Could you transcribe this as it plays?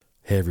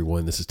Hey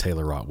everyone, this is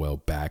Taylor Rotwell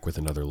back with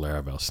another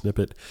Laravel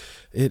snippet.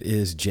 It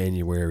is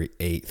January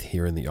 8th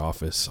here in the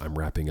office. I'm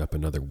wrapping up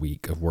another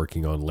week of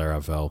working on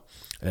Laravel.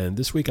 And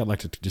this week I'd like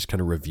to just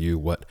kind of review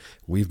what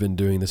we've been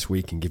doing this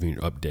week and give you an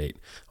update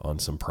on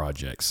some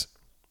projects.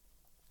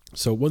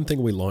 So one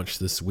thing we launched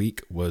this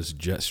week was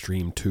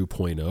Jetstream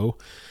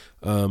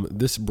 2.0.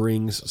 This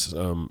brings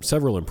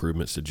several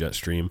improvements to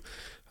Jetstream.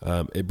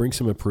 It brings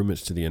some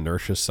improvements to the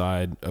inertia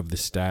side of the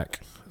stack.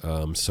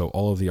 So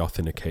all of the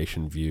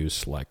authentication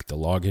views, like the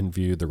login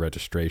view, the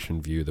registration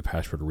view, the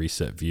password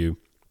reset view.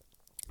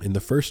 In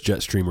the first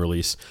Jetstream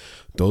release,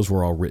 those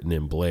were all written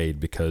in Blade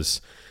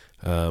because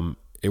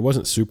it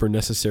wasn't super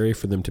necessary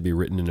for them to be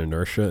written in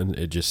inertia, and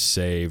it just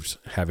saved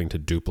having to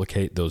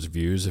duplicate those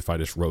views if I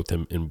just wrote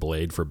them in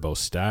Blade for both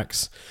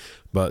stacks.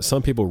 But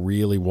some people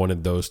really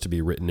wanted those to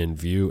be written in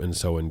Vue, and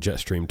so in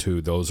Jetstream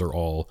 2, those are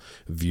all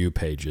Vue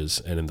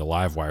pages. And in the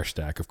Livewire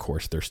stack, of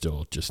course, they're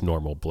still just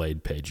normal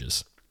Blade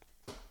pages.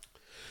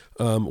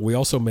 We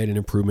also made an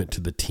improvement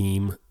to the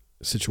team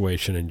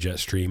situation in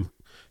Jetstream.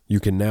 You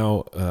can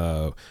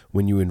now,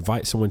 when you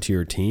invite someone to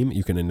your team,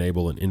 you can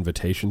enable an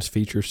invitations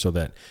feature so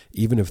that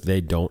even if they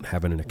don't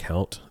have an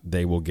account,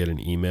 they will get an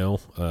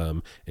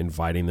email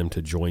inviting them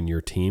to join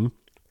your team.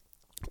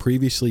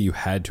 Previously, you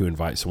had to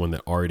invite someone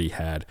that already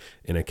had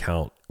an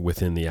account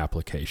within the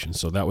application.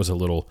 So that was a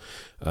little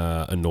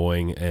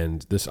annoying,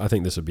 and I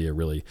think this would be a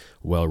really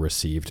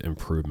well-received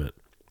improvement.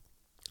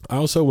 I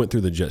also went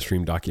through the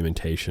Jetstream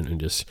documentation and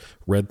just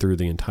read through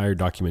the entire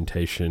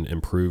documentation,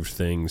 improved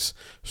things,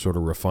 sort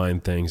of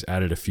refined things,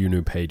 added a few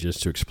new pages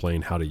to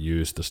explain how to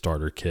use the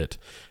starter kit,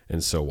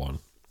 and so on.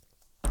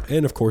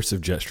 And of course,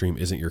 if Jetstream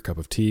isn't your cup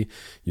of tea,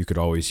 you could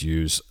always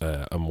use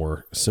a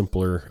more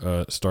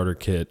simpler starter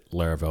kit,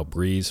 Laravel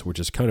Breeze, which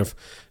is kind of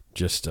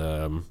just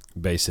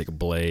basic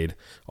Blade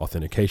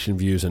authentication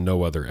views and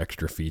no other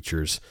extra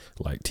features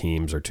like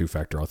Teams or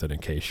two-factor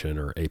authentication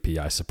or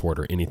API support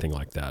or anything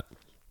like that.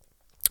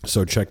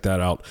 So check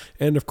that out.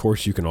 And of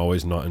course, you can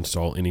always not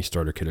install any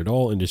starter kit at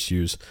all and just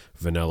use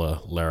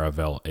vanilla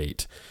Laravel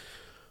 8.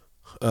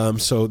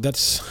 So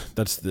that's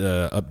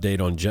the update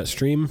on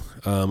Jetstream.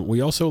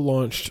 We also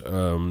launched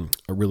a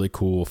really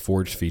cool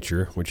Forge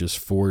feature, which is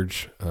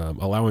Forge,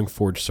 allowing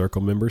Forge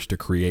Circle members to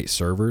create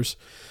servers.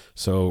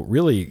 So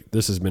really,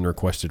 this has been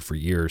requested for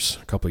years,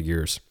 a couple of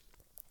years,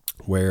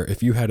 where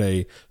if you had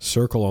a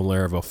circle on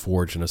Laravel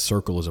Forge, and a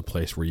circle is a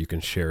place where you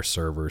can share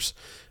servers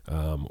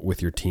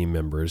with your team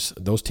members.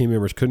 Those team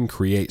members couldn't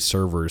create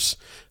servers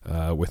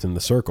within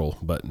the circle,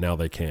 but now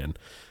they can.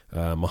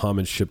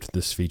 Mohammed shipped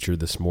this feature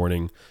this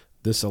morning.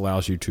 This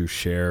allows you to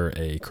share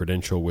a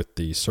credential with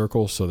the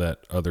circle so that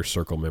other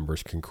circle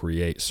members can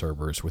create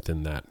servers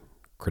within that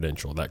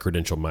credential. That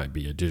credential might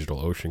be a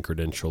DigitalOcean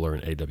credential or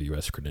an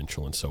AWS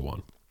credential and so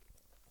on.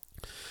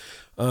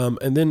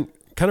 And then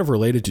kind of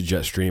related to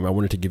Jetstream, I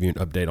wanted to give you an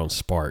update on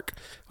Spark.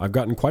 I've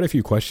gotten quite a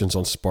few questions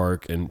on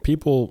Spark, and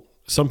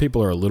some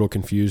people are a little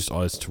confused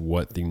as to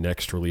what the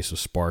next release of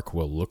Spark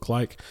will look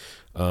like.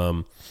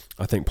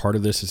 I think part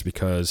of this is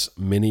because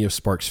many of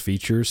Spark's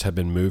features have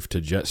been moved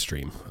to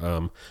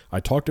Jetstream. I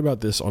talked about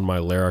this on my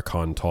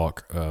Laracon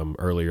talk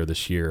earlier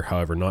this year.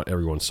 However, not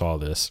everyone saw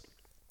this.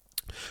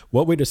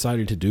 What we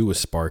decided to do with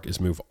Spark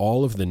is move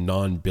all of the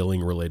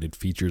non-billing related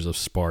features of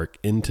Spark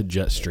into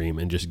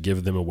Jetstream and just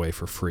give them away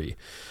for free.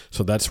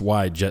 So that's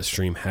why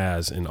Jetstream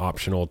has an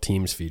optional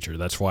Teams feature.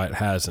 That's why it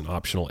has an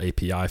optional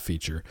API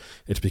feature.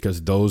 It's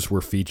because those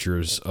were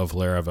features of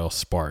Laravel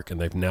Spark,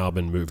 and they've now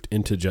been moved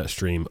into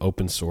Jetstream,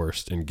 open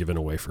sourced, and given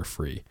away for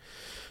free,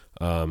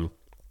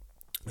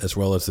 as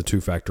well as the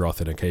two-factor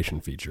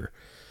authentication feature.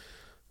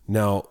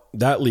 Now,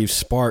 that leaves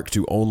Spark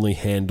to only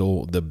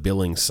handle the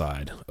billing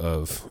side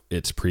of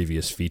its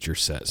previous feature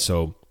set.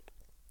 So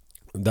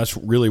that's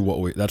really what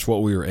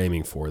we were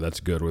aiming for. That's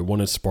good. We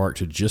wanted Spark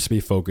to just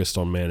be focused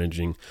on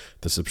managing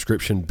the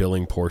subscription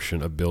billing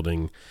portion of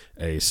building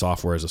a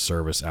software as a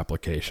service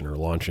application or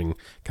launching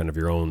kind of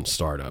your own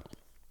startup.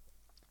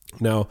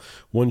 Now,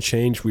 one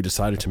change we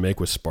decided to make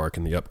with Spark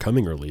in the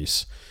upcoming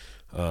release,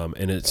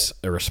 and it's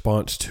a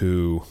response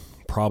to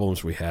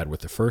problems we had with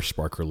the first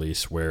Spark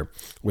release, where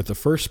with the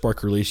first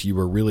Spark release, you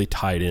were really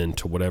tied in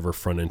to whatever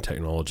front-end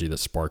technology that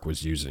Spark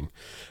was using.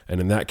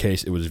 And in that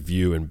case, it was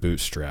Vue and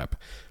Bootstrap.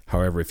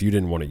 However, if you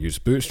didn't want to use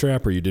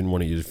Bootstrap or you didn't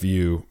want to use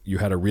Vue, you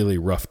had a really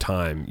rough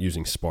time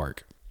using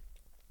Spark.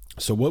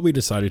 So what we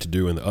decided to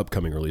do in the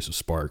upcoming release of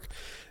Spark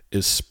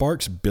is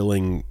Spark's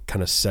billing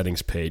kind of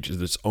settings page is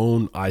its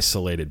own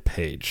isolated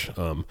page.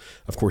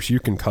 Of course, you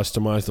can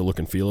customize the look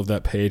and feel of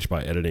that page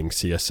by editing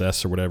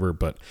CSS or whatever,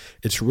 but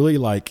it's really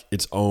like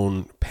its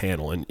own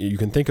panel. And you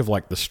can think of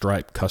like the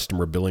Stripe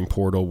customer billing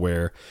portal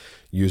where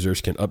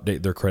users can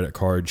update their credit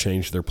card,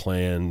 change their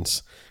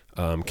plans,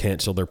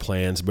 cancel their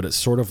plans, but it's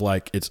sort of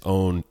like its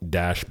own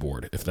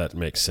dashboard, if that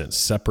makes sense,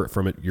 separate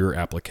from your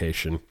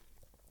application.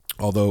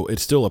 Although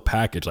it's still a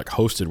package like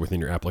hosted within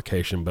your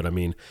application, but I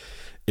mean,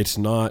 it's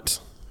not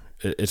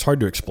it's hard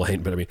to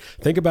explain, but I mean,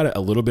 think about it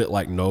a little bit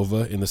like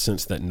Nova in the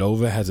sense that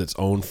Nova has its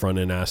own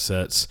front-end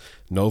assets.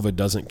 Nova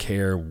doesn't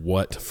care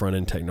what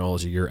front-end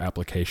technology your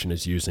application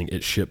is using.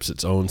 It ships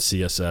its own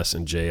CSS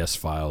and JS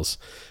files.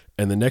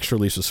 And the next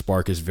release of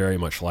Spark is very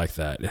much like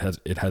that.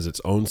 It has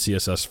its own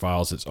CSS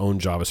files, its own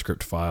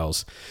JavaScript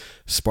files.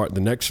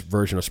 The next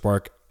version of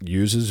Spark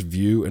uses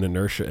Vue and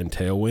Inertia and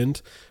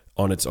Tailwind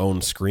on its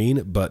own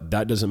screen, but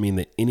that doesn't mean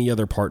that any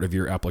other part of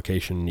your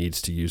application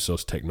needs to use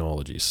those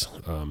technologies.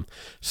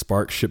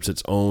 Spark ships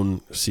its own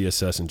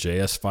CSS and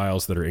JS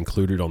files that are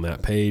included on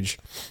that page.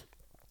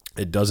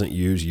 It doesn't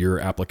use your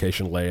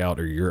application layout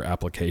or your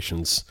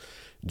application's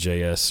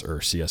JS or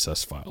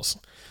CSS files.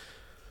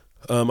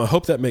 I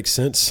hope that makes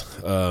sense.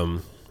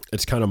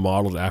 It's kind of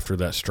modeled after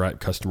that Stripe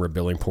customer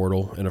billing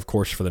portal. And of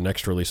course, for the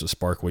next release of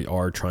Spark, we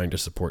are trying to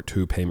support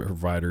 2 payment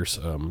providers.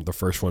 The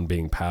first one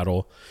being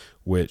Paddle,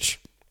 which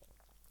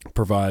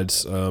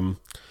provides,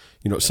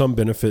 some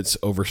benefits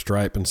over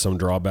Stripe and some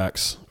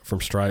drawbacks from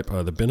Stripe.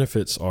 The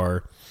benefits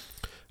are,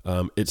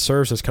 it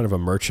serves as kind of a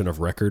merchant of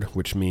record,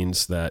 which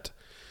means that,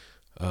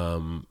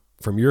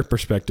 from your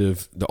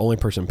perspective, the only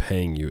person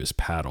paying you is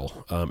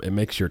Paddle. It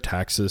makes your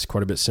taxes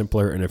quite a bit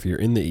simpler. And if you're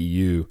in the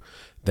EU,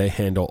 they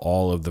handle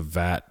all of the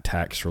VAT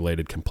tax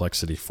related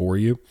complexity for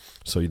you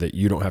so that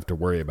you don't have to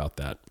worry about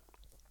that.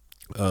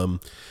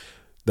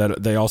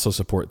 That they also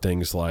support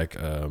things like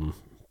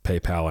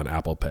PayPal and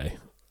Apple Pay.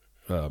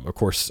 Of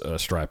course,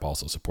 Stripe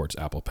also supports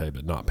Apple Pay,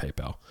 but not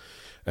PayPal.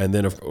 And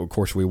then, of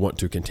course, we want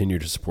to continue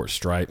to support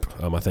Stripe.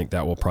 I think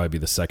that will probably be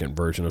the second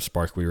version of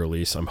Spark we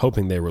release. I'm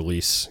hoping they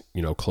release,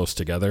 close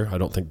together. I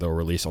don't think they'll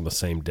release on the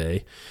same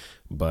day,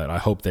 but I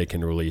hope they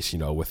can release,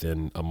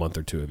 within a month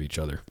or 2 of each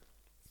other.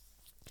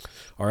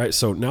 All right,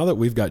 so now that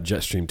we've got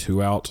Jetstream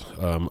 2 out,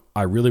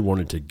 I really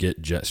wanted to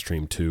get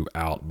Jetstream 2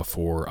 out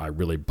before I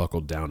really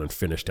buckled down and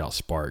finished out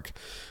Spark.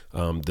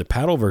 The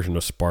Paddle version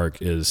of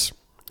Spark is,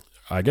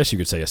 I guess you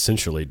could say,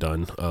 essentially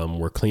done.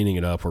 We're cleaning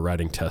it up. We're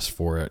writing tests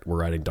for it. We're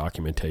writing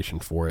documentation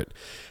for it.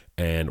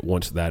 And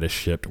once that is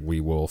shipped,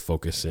 we will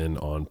focus in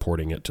on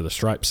porting it to the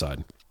Stripe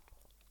side,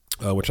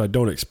 which I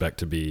don't expect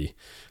to be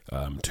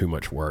too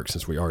much work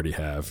since we already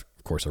have,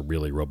 of course, a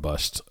really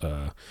robust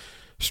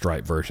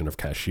Stripe version of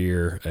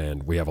Cashier,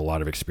 and we have a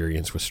lot of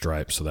experience with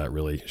Stripe, so that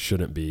really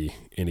shouldn't be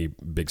any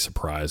big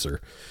surprise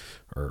or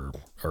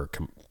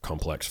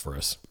complex for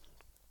us.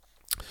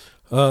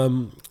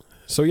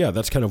 So yeah,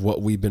 that's kind of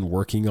what we've been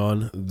working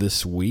on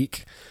this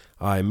week.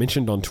 I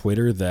mentioned on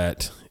Twitter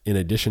that in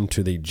addition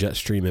to the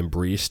Jetstream and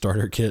Breeze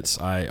starter kits,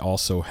 I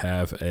also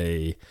have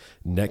a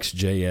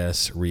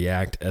Next.js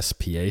React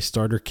SPA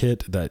starter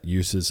kit that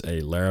uses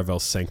a Laravel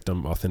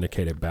Sanctum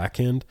authenticated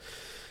backend.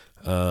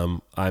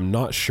 I'm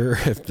not sure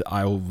if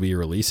I will be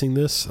releasing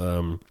this.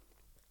 There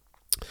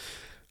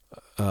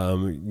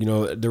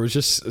was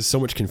just so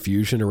much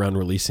confusion around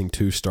releasing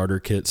 2 starter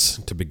kits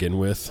to begin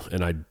with,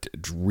 and I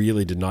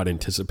really did not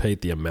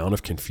anticipate the amount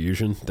of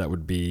confusion that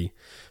would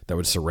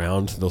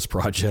surround those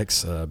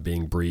projects,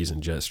 being Breeze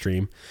and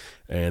Jetstream,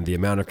 and the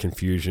amount of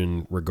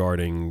confusion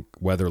regarding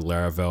whether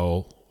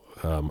Laravel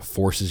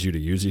forces you to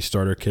use these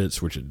starter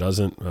kits, which it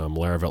doesn't.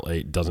 Laravel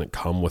 8 doesn't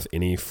come with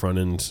any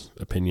front-end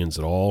opinions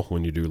at all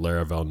when you do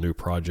Laravel new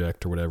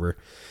project or whatever.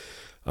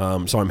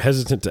 So I'm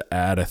hesitant to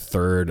add a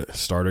 3rd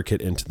starter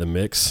kit into the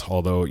mix,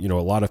 although,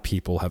 a lot of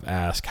people have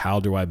asked, how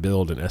do I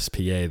build an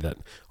SPA that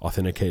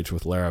authenticates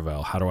with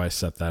Laravel? How do I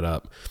set that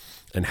up?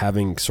 And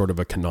having sort of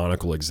a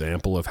canonical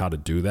example of how to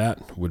do that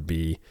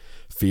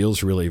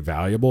feels really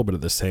valuable, but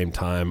at the same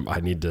time, I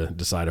need to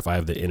decide if I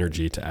have the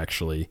energy to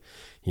actually,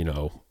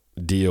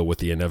 deal with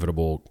the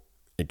inevitable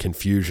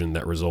confusion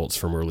that results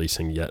from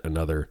releasing yet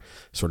another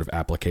sort of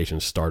application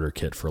starter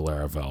kit for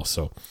Laravel.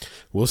 So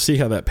we'll see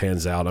how that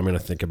pans out. I'm going to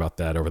think about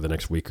that over the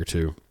next week or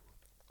 2.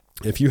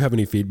 If you have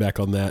any feedback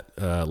on that,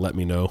 let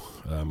me know.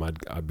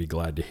 I'd be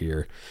glad to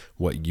hear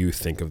what you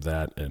think of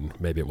that, and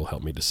maybe it will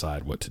help me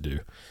decide what to do.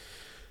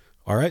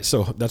 All right,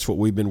 so that's what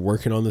we've been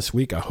working on this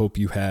week. I hope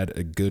you had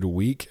a good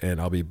week,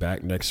 and I'll be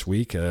back next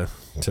week to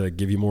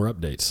give you more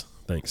updates.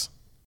 Thanks.